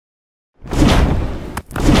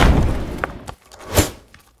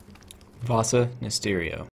Vasa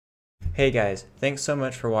Nistirio. Hey guys, thanks so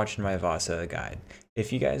much for watching my Vasa guide.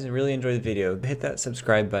 If you guys really enjoyed the video, hit that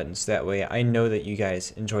subscribe button so that way I know that you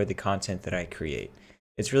guys enjoy the content that I create.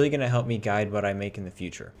 It's really going to help me guide what I make in the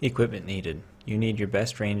future. Equipment needed. You need your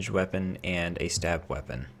best ranged weapon and a stab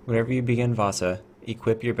weapon. Whenever you begin Vasa,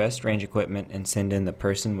 equip your best range equipment and send in the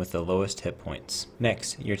person with the lowest hit points.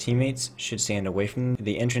 Next, your teammates should stand away from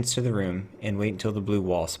the entrance to the room and wait until the blue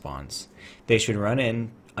wall spawns. They should run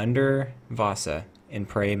in under Vasa and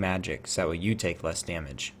pray magic so that way you take less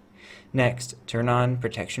damage. Next, turn on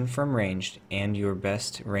protection from ranged and your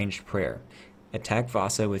best ranged prayer. Attack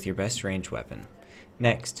Vasa with your best ranged weapon.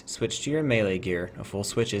 Next, switch to your melee gear. A full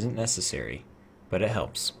switch isn't necessary, but it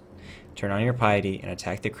helps. Turn on your piety and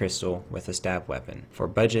attack the crystal with a stab weapon. For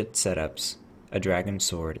budget setups, a dragon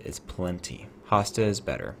sword is plenty. Hasta is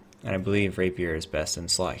better, and I believe rapier is best in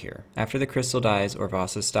slot here. After the crystal dies or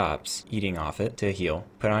Vasa stops eating off it to heal,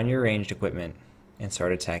 put on your ranged equipment and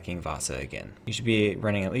start attacking Vasa again. You should be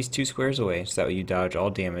running at least 2 squares away so that way you dodge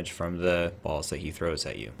all damage from the balls that he throws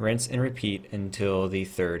at you. Rinse and repeat until the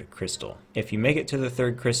 3rd crystal. If you make it to the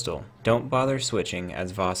 3rd crystal, don't bother switching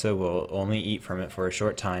as Vasa will only eat from it for a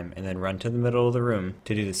short time and then run to the middle of the room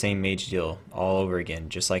to do the same mage deal all over again,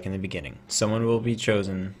 just like in the beginning. Someone will be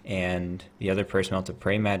chosen and the other person will have to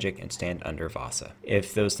pray magic and stand under Vasa.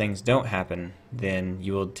 If those things don't happen, then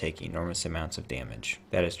you will take enormous amounts of damage.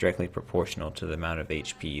 That is directly proportional to the amount of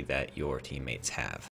HP that your teammates have.